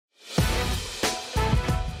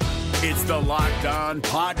It's the Locked On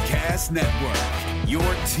Podcast Network, your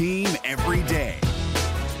team every day.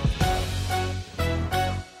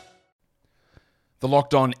 The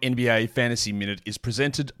Locked On NBA Fantasy Minute is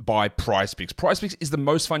presented by PrizePicks. PrizePicks is the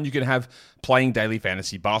most fun you can have playing daily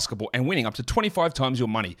fantasy basketball and winning up to 25 times your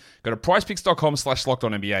money. Go to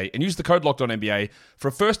prizepicks.com/LockedOnNBA and use the code LockedOnNBA for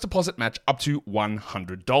a first deposit match up to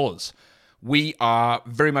 $100. We are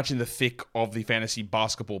very much in the thick of the fantasy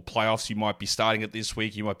basketball playoffs. You might be starting it this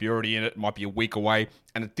week. You might be already in it. It might be a week away.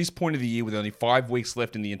 And at this point of the year, with only 5 weeks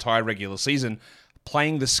left in the entire regular season,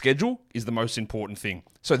 playing the schedule is the most important thing.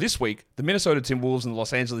 So this week, the Minnesota Timberwolves and the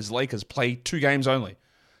Los Angeles Lakers play 2 games only.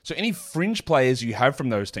 So any fringe players you have from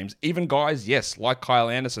those teams, even guys, yes, like Kyle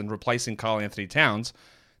Anderson replacing Karl Anthony Towns,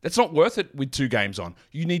 that's not worth it with 2 games on.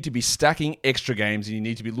 You need to be stacking extra games, and you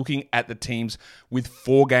need to be looking at the teams with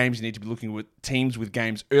 4 games. You need to be looking at teams with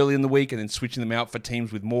games early in the week and then switching them out for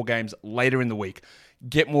teams with more games later in the week.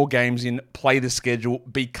 Get more games in, play the schedule,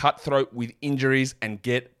 be cutthroat with injuries, and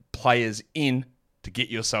get players in to get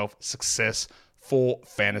yourself success for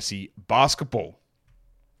fantasy basketball.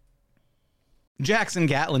 Jackson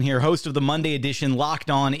Gatlin here, host of the Monday edition Locked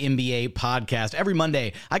On NBA podcast. Every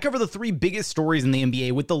Monday, I cover the 3 biggest stories in the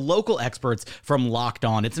NBA with the local experts from Locked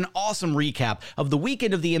On. It's an awesome recap of the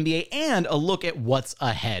weekend of the NBA and a look at what's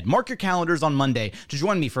ahead. Mark your calendars on Monday to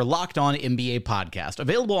join me for Locked On NBA podcast,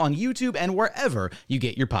 available on YouTube and wherever you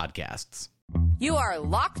get your podcasts. You are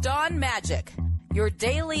Locked On Magic, your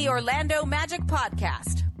daily Orlando Magic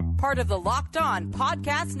podcast, part of the Locked On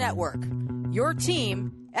Podcast Network, your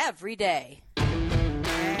team every day.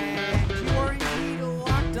 And you are indeed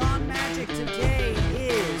Locked On Magic. Today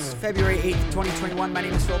is February 8th, 2021. My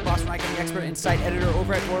name is Philip Boston. I'm the expert insight editor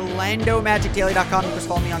over at OrlandoMagicDaily.com. You can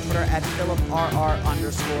follow me on Twitter at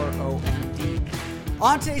PhilipRR_OMD.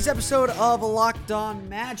 On today's episode of Locked On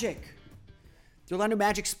Magic, the Orlando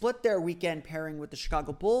Magic split their weekend pairing with the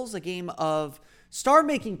Chicago Bulls, a game of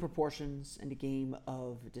star-making proportions and a game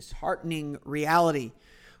of disheartening reality.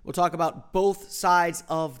 We'll talk about both sides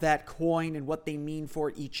of that coin and what they mean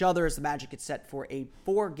for each other as the Magic get set for a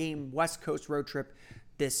 4-game West Coast road trip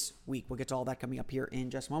this week. We'll get to all that coming up here in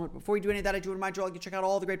just a moment. Before we do any of that, I do want to remind you all you can check out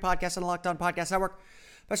all the great podcasts on the Locked On Podcast Network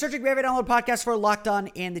by searching wherever you download podcasts for Locked On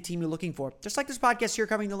and the team you're looking for. Just like this podcast here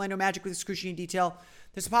covering the Orlando Magic with excruciating detail,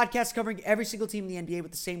 there's a podcast covering every single team in the NBA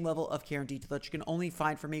with the same level of care and detail that you can only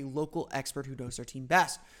find from a local expert who knows their team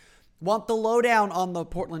best. Want the lowdown on the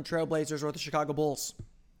Portland Trail Blazers or the Chicago Bulls?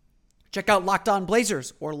 Check out Locked On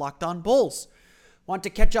Blazers or Locked On Bulls. Want to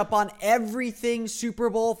catch up on everything Super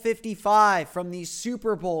Bowl 55 from the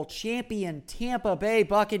Super Bowl champion Tampa Bay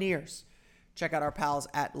Buccaneers? Check out our pals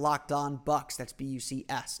at Locked On Bucks. That's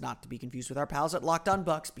B-U-C-S, not to be confused with our pals at Locked On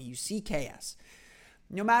Bucks, B-U-C-K-S.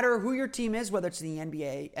 No matter who your team is, whether it's in the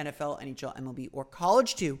NBA, NFL, NHL, MLB, or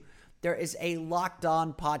college too, there is a Locked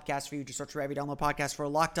On podcast for you. Just search for every download podcast for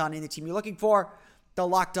Locked On and the team you're looking for. The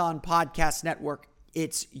Locked On Podcast Network.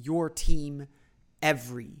 It's your team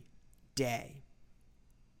every day.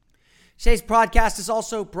 Today's podcast is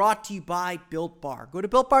also brought to you by Built Bar. Go to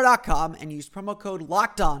BuiltBar.com and use promo code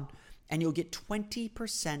LOCKEDON and you'll get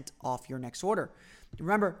 20% off your next order.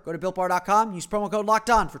 Remember, go to BuiltBar.com, use promo code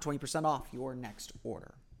LOCKEDON for 20% off your next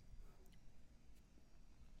order.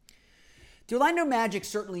 The Orlando Magic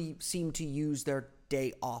certainly seem to use their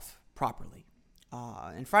day off properly.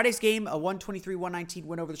 In Friday's game, a 123-119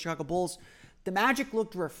 win over the Chicago Bulls, the Magic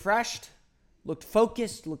looked refreshed, looked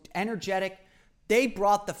focused, looked energetic. They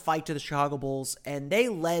brought the fight to the Chicago Bulls, and they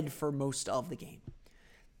led for most of the game.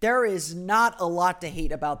 There is not a lot to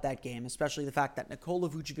hate about that game, especially the fact that Nikola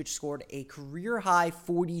Vucevic scored a career-high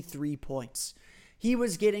 43 points. He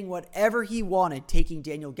was getting whatever he wanted, taking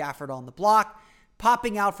Daniel Gafford on the block,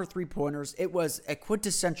 popping out for 3-pointers. It was a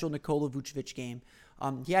quintessential Nikola Vucevic game.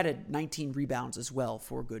 He had 19 rebounds as well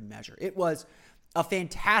for good measure. It was a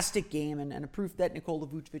fantastic game and a proof that Nikola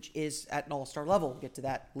Vucevic is at an all-star level. We'll get to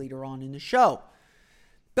that later on in the show.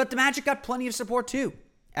 But the Magic got plenty of support too.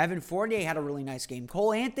 Evan Fournier had a really nice game.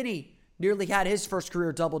 Cole Anthony nearly had his first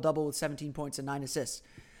career double-double with 17 points and 9 assists.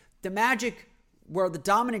 The Magic were the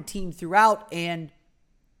dominant team throughout and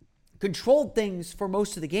controlled things for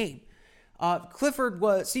most of the game.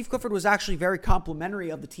 Steve Clifford was actually very complimentary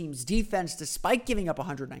of the team's defense despite giving up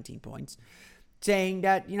 119 points, saying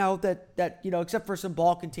that, except for some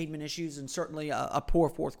ball containment issues and certainly a poor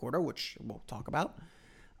fourth quarter, which we'll talk about,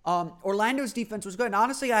 Orlando's defense was good. And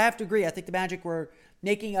honestly, I have to agree. I think the Magic were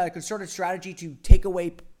making a concerted strategy to take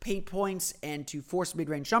away paint points and to force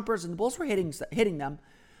mid-range jumpers, and the Bulls were hitting them,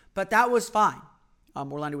 but that was fine.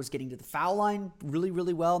 Orlando was getting to the foul line really,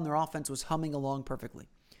 really well, and their offense was humming along perfectly.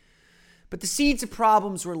 But the seeds of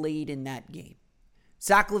problems were laid in that game.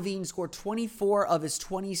 Zach LaVine scored 24 of his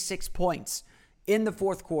 26 points in the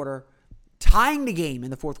fourth quarter, tying the game in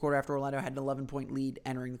the fourth quarter after Orlando had an 11-point lead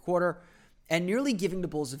entering the quarter, and nearly giving the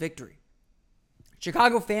Bulls a victory.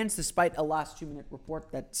 Chicago fans, despite a last 2-minute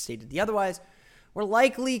report that stated the otherwise, were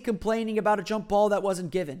likely complaining about a jump ball that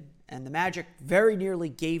wasn't given, and the Magic very nearly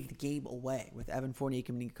gave the game away, with Evan Fournier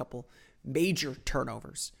committing a couple major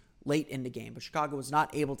turnovers late in the game. But Chicago was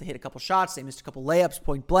not able to hit a couple shots. They missed a couple layups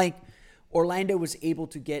point blank. Orlando was able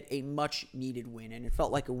to get a much-needed win, and it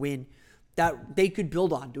felt like a win that they could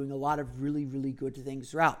build on, doing a lot of really, really good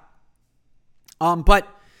things throughout. But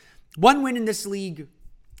one win in this league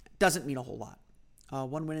doesn't mean a whole lot.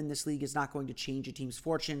 One win in this league is not going to change a team's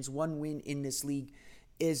fortunes. One win in this league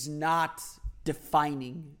is not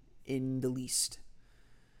defining in the least.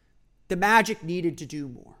 The Magic needed to do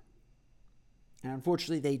more. And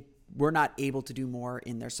unfortunately, they were not able to do more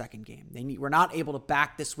in their second game. They were not able to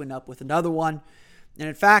back this win up with another one. And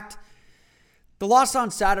in fact, the loss on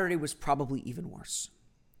Saturday was probably even worse.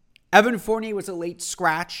 Evan Fournier was a late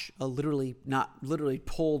scratch, literally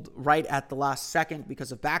pulled right at the last second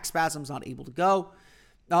because of back spasms, not able to go.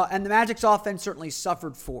 And the Magic's offense certainly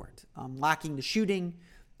suffered for it. Lacking the shooting,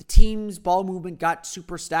 the team's ball movement got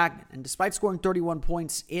super stagnant. And despite scoring 31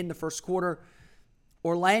 points in the first quarter,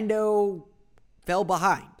 Orlando fell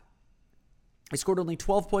behind. They scored only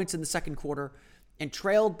 12 points in the second quarter and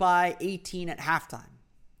trailed by 18 at halftime.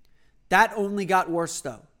 That only got worse,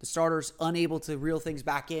 though. The starters unable to reel things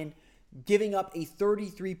back in, giving up a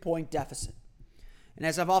 33-point deficit. And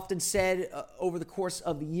as I've often said over the course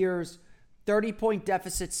of the years, 30-point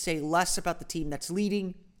deficits say less about the team that's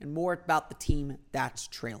leading and more about the team that's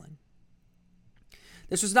trailing.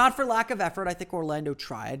 This was not for lack of effort. I think Orlando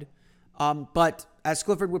tried. But as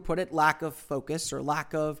Clifford would put it, lack of focus or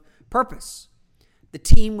lack of purpose. The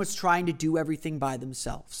team was trying to do everything by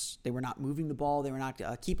themselves. They were not moving the ball. They were not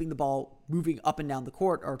keeping the ball moving up and down the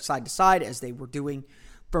court or side to side as they were doing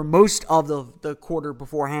for most of the quarter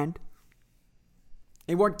beforehand.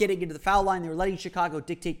 They weren't getting into the foul line. They were letting Chicago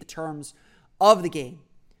dictate the terms of the game.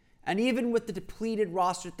 And even with the depleted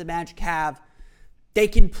roster that the Magic have, they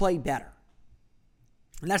can play better.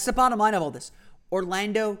 And that's the bottom line of all this.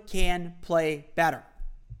 Orlando can play better.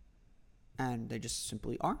 And they just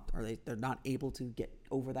simply aren't, or they're not able to get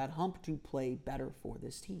over that hump to play better for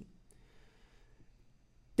this team.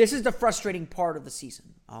 This is the frustrating part of the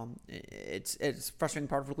season. It's a frustrating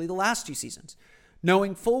part of really the last two seasons.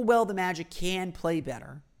 Knowing full well the Magic can play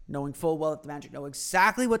better, knowing full well that the Magic know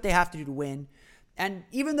exactly what they have to do to win. And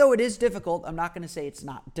even though it is difficult, I'm not going to say it's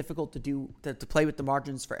not difficult to play with the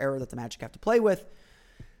margins for error that the Magic have to play with.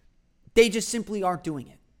 They just simply aren't doing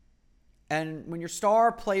it. And when your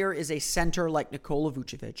star player is a center like Nikola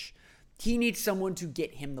Vucevic, he needs someone to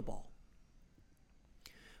get him the ball.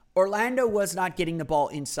 Orlando was not getting the ball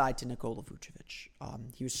inside to Nikola Vucevic.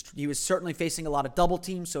 He was certainly facing a lot of double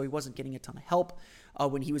teams, so he wasn't getting a ton of help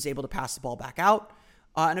when he was able to pass the ball back out.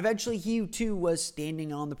 And eventually he, too, was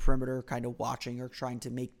standing on the perimeter, kind of watching or trying to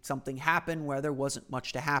make something happen where there wasn't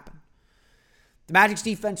much to happen. The Magic's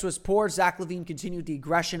defense was poor. Zach LaVine continued the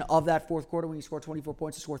aggression of that fourth quarter when he scored 24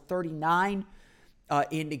 points. He scored 39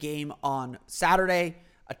 in the game on Saturday,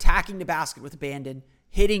 attacking the basket with abandon,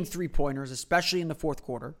 hitting three-pointers, especially in the fourth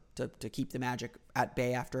quarter, to keep the Magic at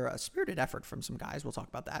bay after a spirited effort from some guys. We'll talk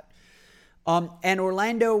about that. And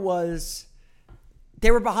Orlando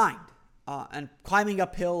they were behind and climbing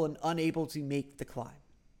uphill and unable to make the climb.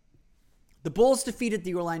 The Bulls defeated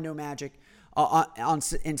the Orlando Magic on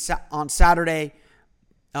Saturday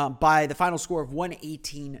by the final score of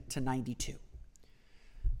 118-92.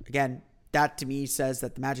 Again, that to me says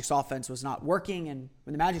that the Magic's offense was not working, and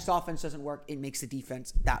when the Magic's offense doesn't work, it makes the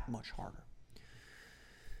defense that much harder.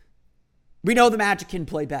 We know the Magic can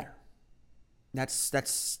play better.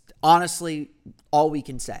 That's honestly all we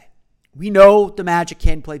can say. We know the Magic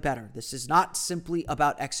can play better. This is not simply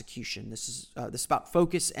about execution. This is about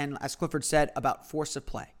focus and, as Clifford said, about force of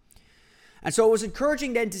play. And so it was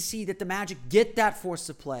encouraging then to see that the Magic get that force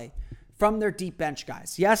of play from their deep bench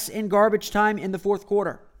guys. Yes, in garbage time in the fourth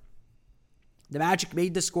quarter, the Magic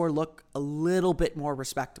made the score look a little bit more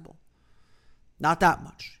respectable. Not that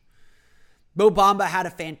much. Mo Bamba had a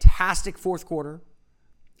fantastic fourth quarter,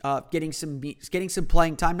 getting some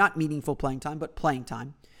playing time, not meaningful playing time, but playing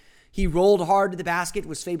time. He rolled hard to the basket,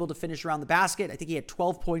 was able to finish around the basket. I think he had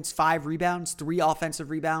 12 points, 5 rebounds, 3 offensive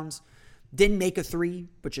rebounds. Didn't make a 3,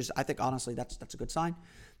 which is, I think, honestly, that's a good sign.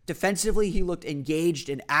 Defensively, he looked engaged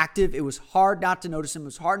and active. It was hard not to notice him. It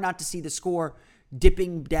was hard not to see the score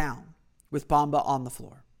dipping down with Bamba on the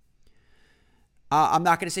floor. I'm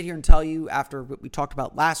not going to sit here and tell you after what we talked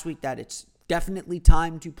about last week that it's definitely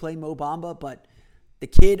time to play Mo Bamba, but The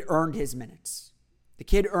kid earned his minutes. The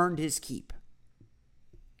kid earned his keep.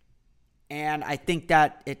 And I think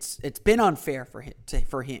that it's been unfair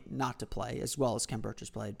for him not to play as well as Khem Birch has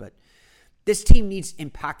played. But this team needs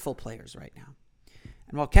impactful players right now.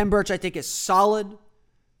 And while Khem Birch, I think, is solid,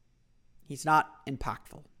 he's not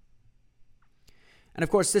impactful. And of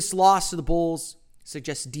course, this loss to the Bulls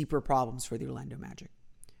suggests deeper problems for the Orlando Magic.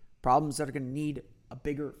 Problems that are going to need a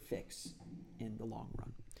bigger fix in the long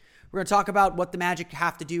run. We're going to talk about what the Magic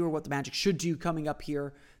have to do or what the Magic should do coming up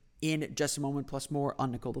here in just a moment, plus more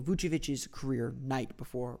on Nikola Vucevic's career night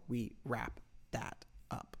before we wrap that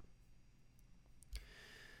up.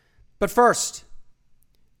 But first,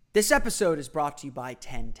 this episode is brought to you by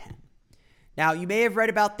 1010. Now, you may have read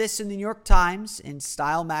about this in the New York Times, in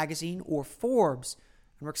Style Magazine, or Forbes,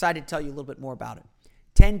 and we're excited to tell you a little bit more about it.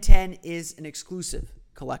 1010 is an exclusive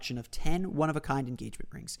collection of 10 one-of-a-kind engagement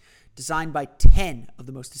rings designed by 10 of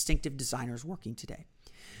the most distinctive designers working today.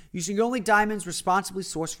 Using only diamonds responsibly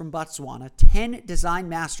sourced from Botswana, 10 design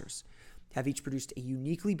masters have each produced a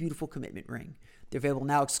uniquely beautiful commitment ring. They're available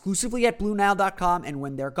now exclusively at BlueNile.com, and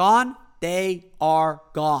when they're gone, they are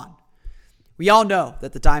gone. We all know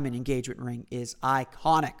that the diamond engagement ring is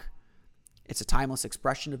iconic. It's a timeless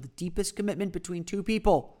expression of the deepest commitment between two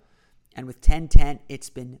people. And with 1010, it's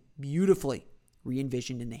been beautifully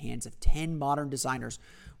re-envisioned in the hands of 10 modern designers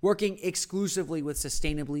working exclusively with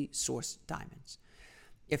sustainably sourced diamonds.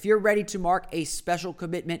 If you're ready to mark a special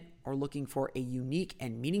commitment or looking for a unique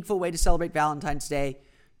and meaningful way to celebrate Valentine's Day,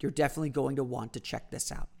 you're definitely going to want to check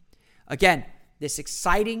this out. Again, this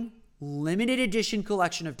exciting, limited edition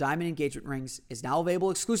collection of diamond engagement rings is now available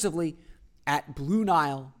exclusively at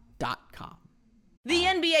BlueNile.com. The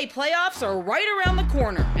NBA playoffs are right around the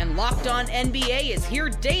corner, and Locked On NBA is here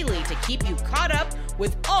daily to keep you caught up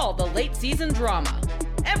with all the late season drama.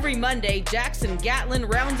 Every Monday, Jackson Gatlin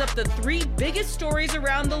rounds up the 3 biggest stories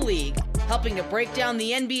around the league, helping to break down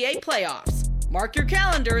the NBA playoffs. Mark your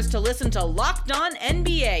calendars to listen to Locked On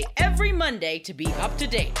NBA every Monday to be up to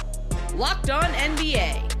date. Locked On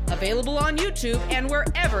NBA, available on YouTube and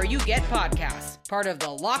wherever you get podcasts. Part of the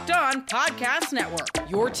Locked On Podcast Network,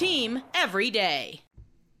 your team every day.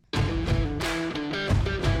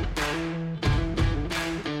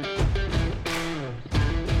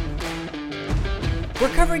 We're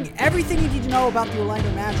covering everything you need to know about the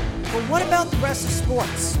Orlando Magic. But what about the rest of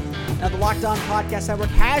sports? Now, the Locked On Podcast Network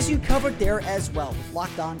has you covered there as well with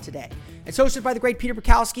Locked On Today. It's hosted by the great Peter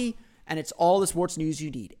Bukowski, and it's all the sports news you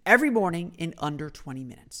need every morning in under 20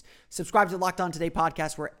 minutes. Subscribe to the Locked On Today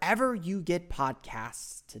podcast wherever you get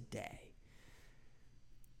podcasts today.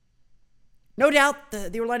 No doubt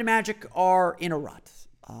the Orlando Magic are in a rut.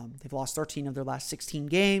 They've lost 13 of their last 16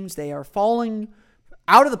 games. They are falling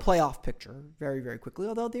out of the playoff picture very, very quickly,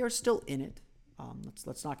 although they are still in it.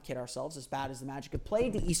 Let's not kid ourselves. As bad as the Magic have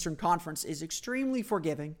played, the Eastern Conference is extremely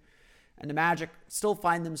forgiving. And the Magic still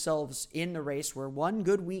find themselves in the race where one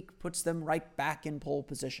good week puts them right back in pole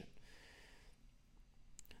position.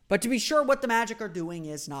 But to be sure, what the Magic are doing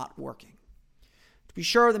is not working. To be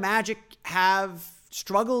sure, the Magic have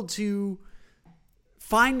struggled to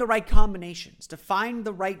find the right combinations, to find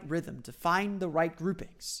the right rhythm, to find the right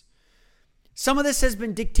groupings. Some of this has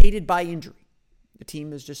been dictated by injury. The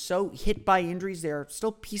team is just so hit by injuries, they're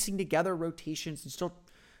still piecing together rotations and still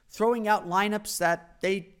throwing out lineups that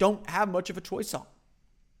they don't have much of a choice on.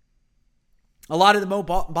 A lot of the Mo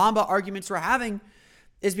Bamba arguments we're having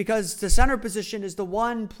is because the center position is the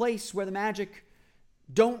one place where the Magic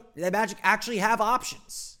actually have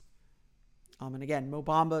options. And again, Mo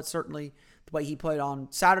Bamba, certainly the way he played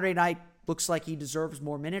on Saturday night, looks like he deserves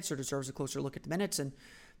more minutes or deserves a closer look at the minutes. And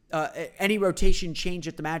any rotation change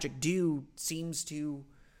that the Magic do seems to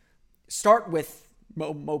start with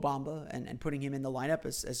Mo Bamba and putting him in the lineup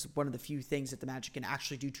as one of the few things that the Magic can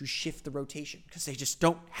actually do to shift the rotation because they just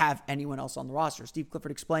don't have anyone else on the roster. Steve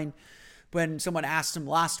Clifford explained when someone asked him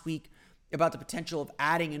last week about the potential of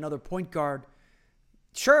adding another point guard.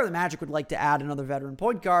 Sure, the Magic would like to add another veteran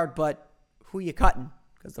point guard, but who you cutting?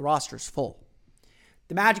 Because the roster's full.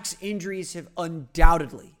 The Magic's injuries have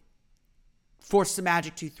undoubtedly forced the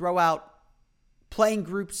Magic to throw out playing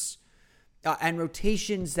groups and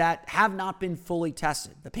rotations that have not been fully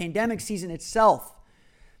tested. The pandemic season itself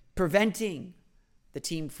preventing the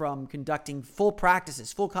team from conducting full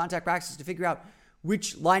contact practices to figure out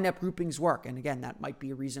which lineup groupings work. And again, that might be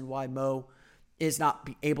a reason why Mo is not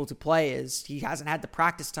able to play, is he hasn't had the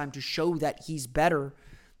practice time to show that he's better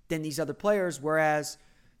than these other players. Whereas,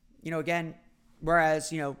 someone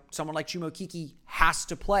like Chuma Okeke has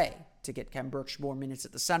to play to get Khem Birch more minutes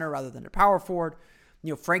at the center rather than a power forward.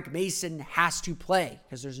 Frank Mason has to play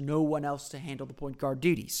because there's no one else to handle the point guard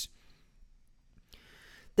duties.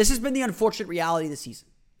 This has been the unfortunate reality of the season.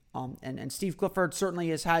 And Steve Clifford certainly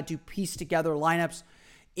has had to piece together lineups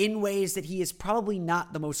in ways that he is probably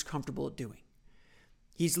not the most comfortable at doing.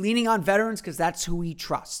 He's leaning on veterans because that's who he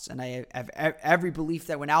trusts. And I have every belief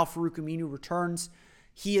that when Al-Farouq Aminu returns,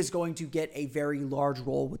 he is going to get a very large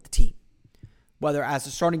role with the team, whether as a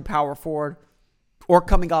starting power forward or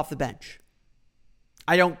coming off the bench.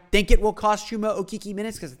 I don't think it will cost Chuma Okeke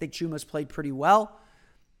minutes because I think Chuma's played pretty well,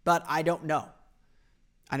 but I don't know.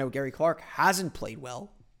 I know Gary Clark hasn't played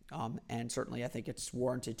well, and certainly I think it's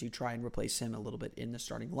warranted to try and replace him a little bit in the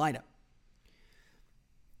starting lineup.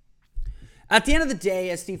 At the end of the day,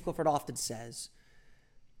 as Steve Clifford often says,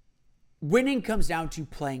 winning comes down to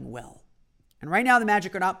playing well. And right now, the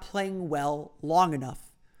Magic are not playing well long enough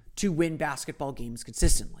to win basketball games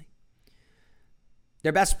consistently.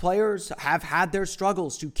 Their best players have had their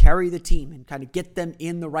struggles to carry the team and kind of get them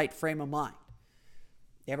in the right frame of mind.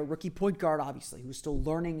 They have a rookie point guard, obviously, who's still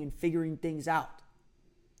learning and figuring things out.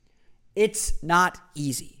 It's not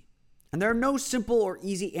easy. And there are no simple or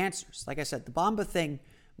easy answers. Like I said, the Bamba thing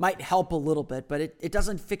might help a little bit, but it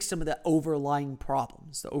doesn't fix some of the overlying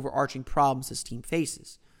problems, the overarching problems this team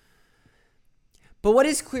faces. But what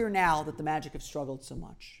is clear now that the Magic have struggled so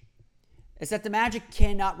much is that the Magic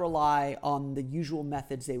cannot rely on the usual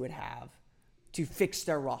methods they would have to fix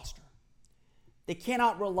their roster. They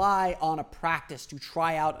cannot rely on a practice to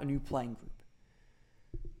try out a new playing group.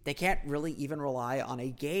 They can't really even rely on a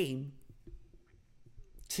game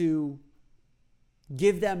to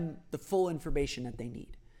give them the full information that they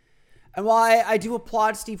need. And while I do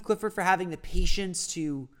applaud Steve Clifford for having the patience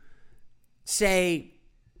to say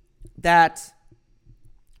that,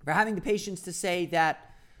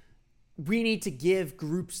 we need to give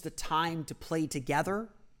groups the time to play together,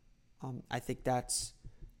 I think that's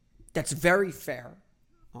very fair,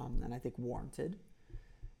 and I think warranted.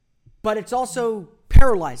 But it also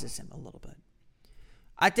paralyzes him a little bit.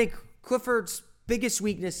 I think Clifford's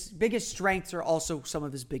biggest strengths are also some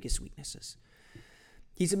of his biggest weaknesses.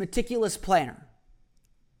 He's a meticulous planner,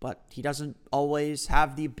 but he doesn't always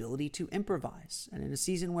have the ability to improvise. And in a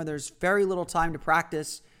season where there's very little time to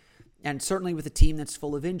practice, and certainly with a team that's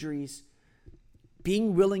full of injuries,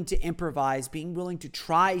 being willing to improvise, being willing to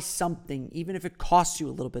try something, even if it costs you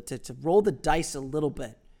a little bit, to roll the dice a little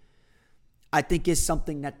bit, I think is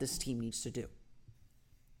something that this team needs to do.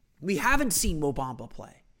 We haven't seen Mo Bamba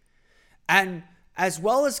play. And as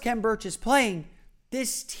well as Kem Birch is playing,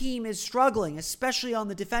 this team is struggling, especially on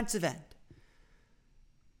the defensive end.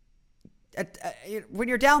 When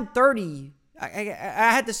you're down 30, I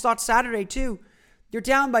had this thought Saturday too, you're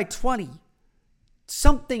down by 20.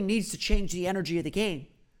 Something needs to change the energy of the game.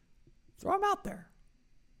 Throw them out there.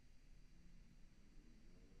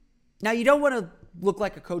 Now, you don't want to look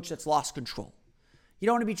like a coach that's lost control. You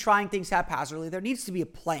don't want to be trying things haphazardly. There needs to be a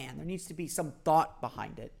plan. There needs to be some thought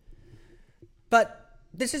behind it. But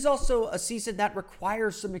this is also a season that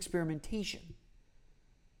requires some experimentation.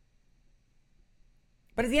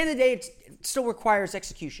 But at the end of the day, it still requires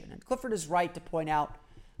execution. And Clifford is right to point out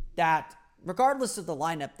that regardless of the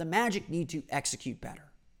lineup, the Magic need to execute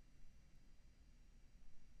better.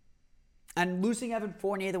 And losing Evan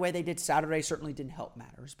Fournier the way they did Saturday certainly didn't help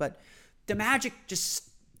matters. But the Magic just,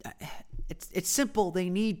 it's simple. They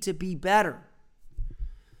need to be better.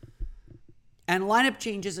 And lineup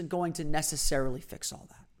change isn't going to necessarily fix all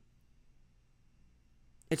that.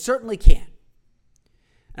 It certainly can.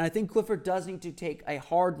 And I think Clifford does need to take a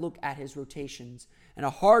hard look at his rotations and a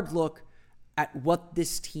hard look at what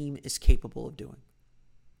this team is capable of doing,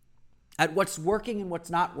 at what's working and what's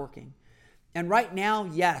not working. And right now,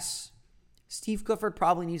 yes, Steve Clifford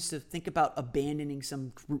probably needs to think about abandoning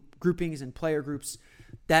some groupings and player groups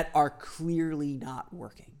that are clearly not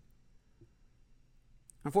working.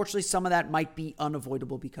 Unfortunately, some of that might be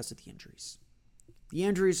unavoidable because of the injuries. The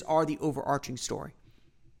injuries are the overarching story.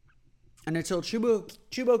 And until Chuma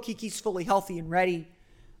Okeke's fully healthy and ready,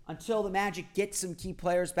 until the Magic get some key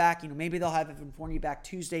players back, maybe they'll have Evan Fournier back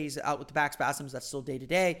Tuesday. He's out with the back spasms. That's still day to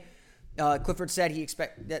day. Clifford said he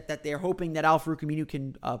expect that they're hoping that Al-Farouq Aminu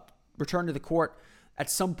can return to the court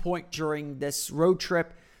at some point during this road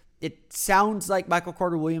trip. It sounds like Michael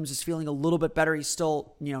Carter-Williams is feeling a little bit better. He's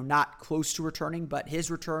still, not close to returning, but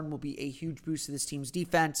his return will be a huge boost to this team's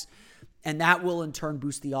defense. And that will in turn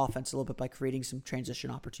boost the offense a little bit by creating some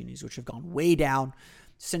transition opportunities, which have gone way down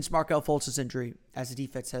since Markelle Fultz's injury, as the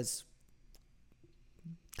defense has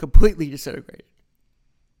completely disintegrated.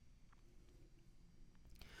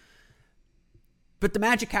 But the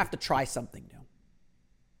Magic have to try something new.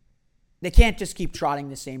 They can't just keep trotting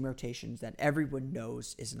the same rotations that everyone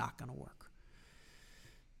knows is not going to work.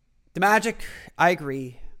 The Magic, I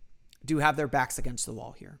agree, do have their backs against the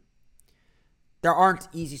wall here. There aren't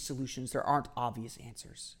easy solutions. There aren't obvious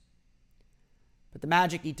answers. But the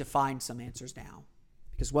Magic need to find some answers now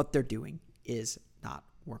because what they're doing is not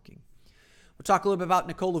working. We'll talk a little bit about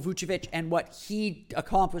Nikola Vucevic and what he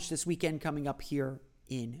accomplished this weekend coming up here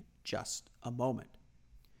in just a moment.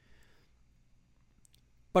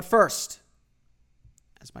 But first,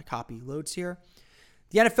 as my copy loads here,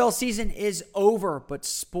 the NFL season is over, but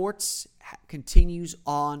sports continues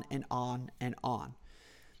on and on and on.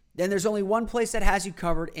 Then there's only one place that has you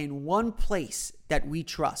covered and one place that we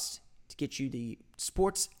trust to get you the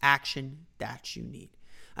sports action that you need.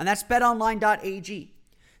 And that's betonline.ag.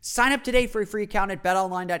 Sign up today for a free account at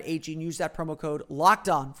betonline.ag and use that promo code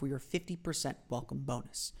LOCKEDON for your 50% welcome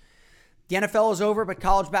bonus. The NFL is over, but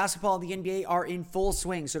college basketball and the NBA are in full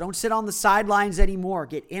swing. So don't sit on the sidelines anymore.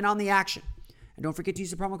 Get in on the action. And don't forget to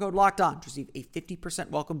use the promo code LOCKEDON to receive a 50%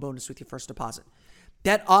 welcome bonus with your first deposit.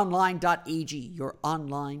 BetOnline.ag, your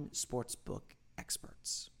online sportsbook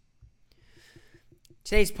experts.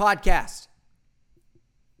 Today's podcast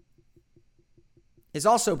is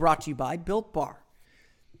also brought to you by Built Bar.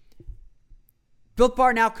 Built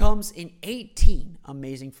Bar now comes in 18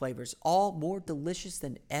 amazing flavors, all more delicious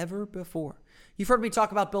than ever before. You've heard me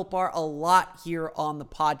talk about Built Bar a lot here on the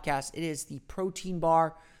podcast. It is the protein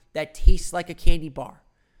bar that tastes like a candy bar.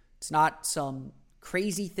 It's not some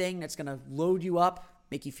crazy thing that's going to load you up,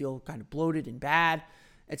 make you feel kind of bloated and bad.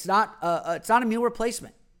 It's not a meal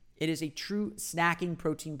replacement. It is a true snacking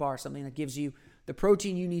protein bar, something that gives you the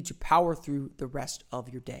protein you need to power through the rest of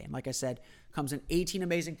your day. And like I said, comes in 18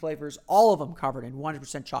 amazing flavors, all of them covered in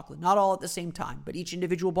 100% chocolate. Not all at the same time, but each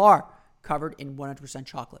individual bar covered in 100%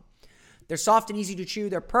 chocolate. They're soft and easy to chew.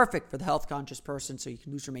 They're perfect for the health-conscious person so you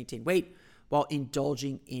can lose or maintain weight while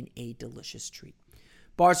indulging in a delicious treat.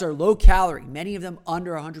 Bars are low calorie, many of them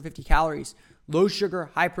under 150 calories, low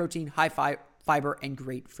sugar, high protein, high fiber, and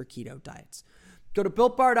great for keto diets. Go to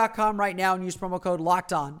BuiltBar.com right now and use promo code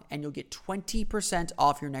LOCKEDON, and you'll get 20%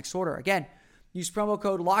 off your next order. Again, use promo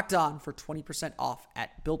code LOCKEDON for 20% off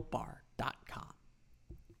at BuiltBar.com.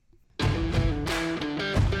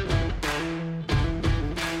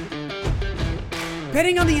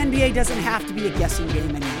 Betting on the NBA doesn't have to be a guessing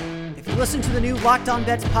game anymore. If you listen to the new Locked On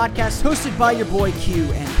Bets podcast hosted by your boy Q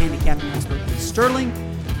and handicapping expert Sterling,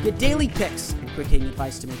 get daily picks and quick hitting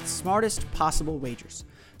advice to make the smartest possible wagers.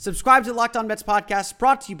 Subscribe to the Locked On Bets podcast,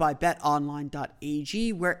 brought to you by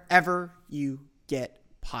betonline.ag, wherever you get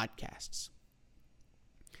podcasts.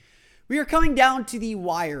 We are coming down to the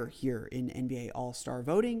wire here in NBA All-Star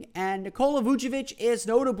voting, and Nikola Vucevic is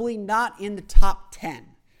notably not in the top 10.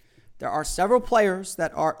 There are several players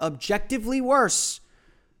that are objectively worse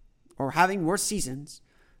or having worse seasons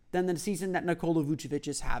than the season that Nikola Vucevic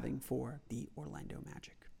is having for the Orlando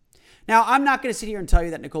Magic. Now, I'm not going to sit here and tell you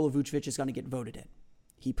that Nikola Vucevic is going to get voted in.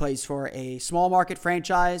 He plays for a small market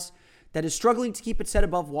franchise that is struggling to keep its head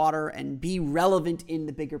above water and be relevant in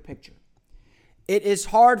the bigger picture. It is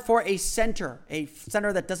hard for a center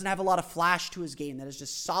that doesn't have a lot of flash to his game, that is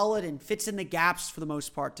just solid and fits in the gaps for the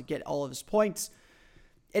most part to get all of his points.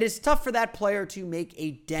 It is tough for that player to make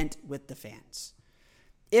a dent with the fans.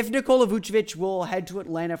 If Nikola Vucevic will head to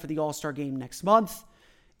Atlanta for the All-Star game next month,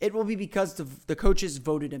 it will be because the coaches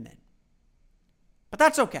voted him in. But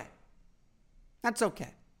that's okay. That's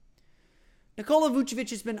okay. Nikola Vucevic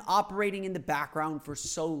has been operating in the background for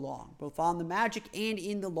so long, both on the Magic and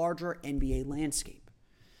in the larger NBA landscape.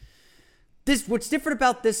 What's different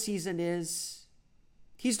about this season is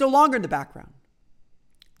he's no longer in the background.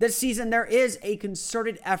 This season, there is a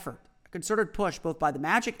concerted effort, a concerted push, both by the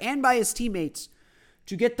Magic and by his teammates,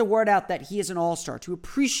 to get the word out that he is an all-star, to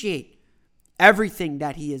appreciate everything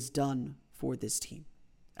that he has done for this team,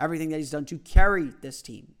 everything that he's done to carry this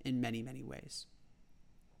team in many, many ways.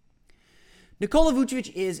 Nikola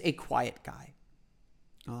Vucevic is a quiet guy.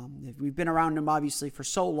 We've been around him, obviously, for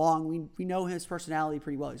so long. We know his personality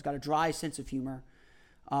pretty well. He's got a dry sense of humor,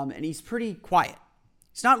 and he's pretty quiet.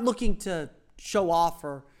 He's not looking to show off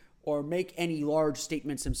or make any large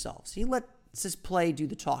statements himself. He lets his play do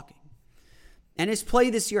the talking. And his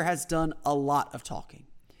play this year has done a lot of talking,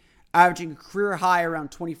 averaging a career high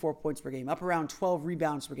around 24 points per game, up around 12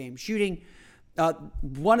 rebounds per game, shooting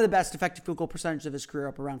one of the best effective field goal percentage of his career,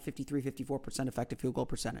 up around 53-54% effective field goal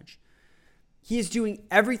percentage. He is doing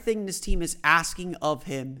everything this team is asking of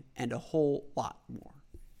him and a whole lot more.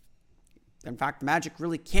 In fact, the Magic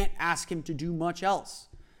really can't ask him to do much else.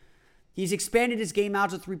 He's expanded his game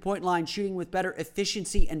out to the three-point line, shooting with better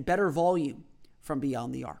efficiency and better volume from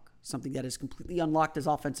beyond the arc, something that has completely unlocked his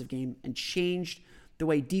offensive game and changed the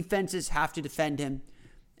way defenses have to defend him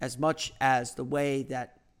as much as the way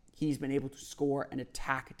that he's been able to score and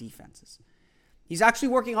attack defenses. He's actually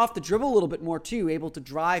working off the dribble a little bit more too, able to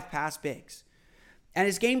drive past bigs. And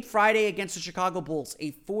his game Friday against the Chicago Bulls,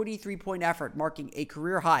 a 43-point effort, marking a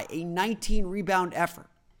career high, a 19-rebound effort,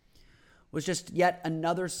 was just yet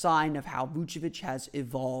another sign of how Vucevic has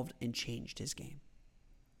evolved and changed his game.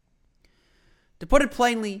 To put it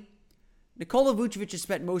plainly, Nikola Vucevic has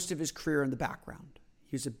spent most of his career in the background.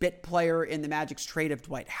 He was a bit player in the Magic's trade of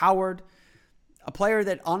Dwight Howard, a player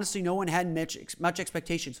that honestly no one had much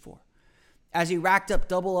expectations for. As he racked up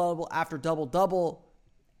double-double after double-double,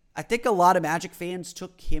 I think a lot of Magic fans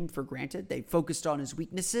took him for granted. They focused on his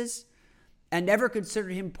weaknesses and never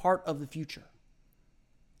considered him part of the future.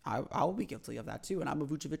 I will be guilty of that too, and I'm a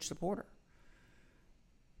Vucevic supporter.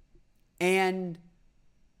 And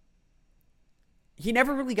he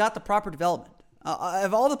never really got the proper development.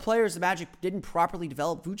 Of all the players the Magic didn't properly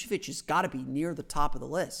develop, Vucevic has got to be near the top of the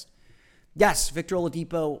list. Yes, Victor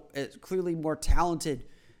Oladipo is clearly more talented,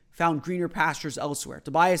 found greener pastures elsewhere.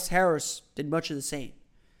 Tobias Harris did much of the same.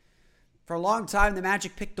 For a long time, the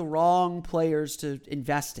Magic picked the wrong players to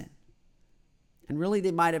invest in. And really,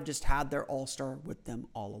 they might have just had their all-star with them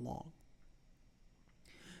all along.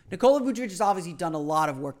 Nikola Vucevic has obviously done a lot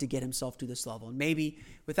of work to get himself to this level. And maybe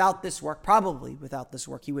without this work, probably without this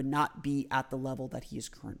work, he would not be at the level that he is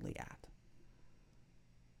currently at.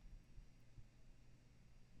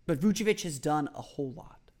 But Vucevic has done a whole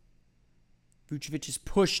lot. Vucevic has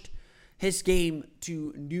pushed his game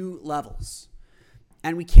to new levels.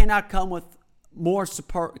 And we cannot come up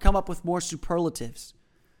with more superlatives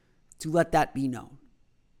to let that be known.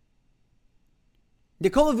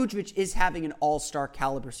 Nikola Vucevic is having an all-star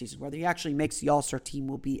caliber season. Whether he actually makes the all-star team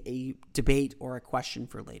will be a debate or a question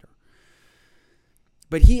for later.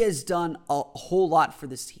 But he has done a whole lot for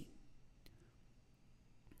this team.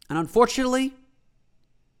 And unfortunately,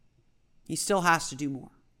 he still has to do more.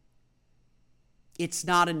 It's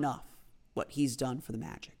not enough what he's done for the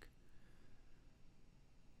Magic.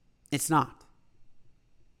 It's not.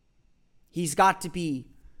 He's got to be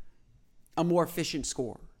a more efficient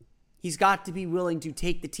scorer. He's got to be willing to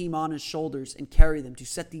take the team on his shoulders and carry them to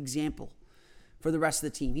set the example for the rest of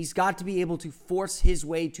the team. He's got to be able to force his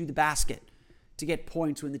way to the basket to get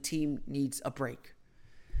points when the team needs a break.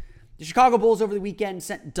 The Chicago Bulls over the weekend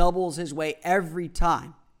sent doubles his way every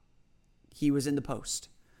time he was in the post.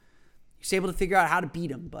 He was able to figure out how to beat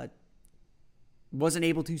him, but wasn't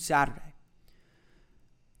able to Saturday.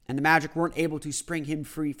 And the Magic weren't able to spring him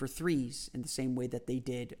free for threes in the same way that they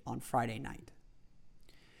did on Friday night.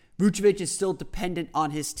 Vucevic is still dependent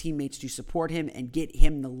on his teammates to support him and get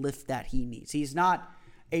him the lift that he needs. He's not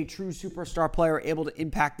a true superstar player able to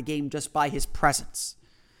impact the game just by his presence.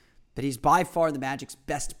 But he's by far the Magic's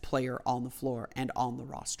best player on the floor and on the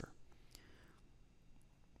roster.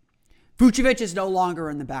 Vucevic is no longer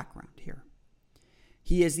in the background here.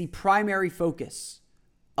 He is the primary focus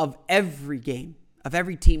of every game, of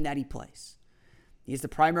every team that he plays. He is the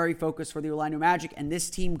primary focus for the Orlando Magic, and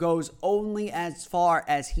this team goes only as far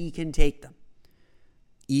as he can take them,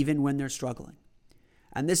 even when they're struggling.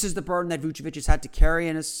 And this is the burden that Vucevic has had to carry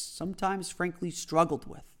and has sometimes, frankly, struggled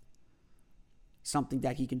with. Something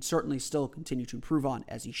that he can certainly still continue to improve on,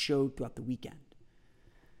 as he showed throughout the weekend.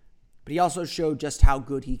 But he also showed just how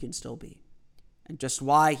good he can still be, and just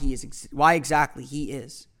why exactly he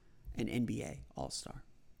is an NBA All-Star.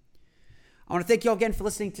 I want to thank you all again for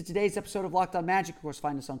listening to today's episode of Locked On Magic. Of course,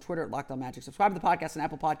 find us on Twitter at Locked On Magic. Subscribe to the podcast on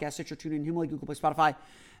Apple Podcasts, Stitcher, TuneIn, Himalaya, Google Play, Spotify,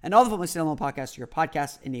 and all the publicly standalone podcasts to your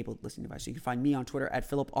podcast-enabled listening device. So you can find me on Twitter at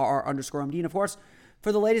PhilipRR_MD. And of course,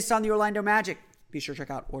 for the latest on the Orlando Magic, be sure to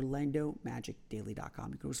check out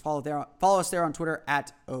OrlandoMagicDaily.com. You can always follow us there on Twitter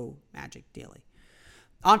at OMagicDaily.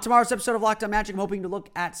 On tomorrow's episode of Locked On Magic, I'm hoping to look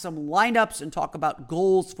at some lineups and talk about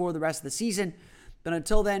goals for the rest of the season. But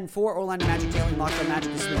until then, for Orlando Magic Daily and Locked On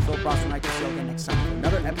Magic, this is Phil Cross, and I can see you again next time for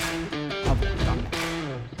another episode of Locked On Magic.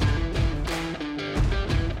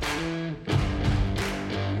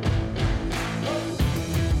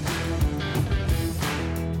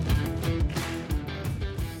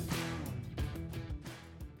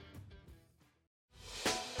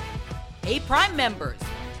 Hey, Prime members,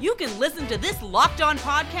 you can listen to this Locked On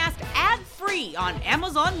podcast ad-free on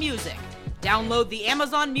Amazon Music. Download the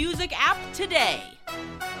Amazon Music app today.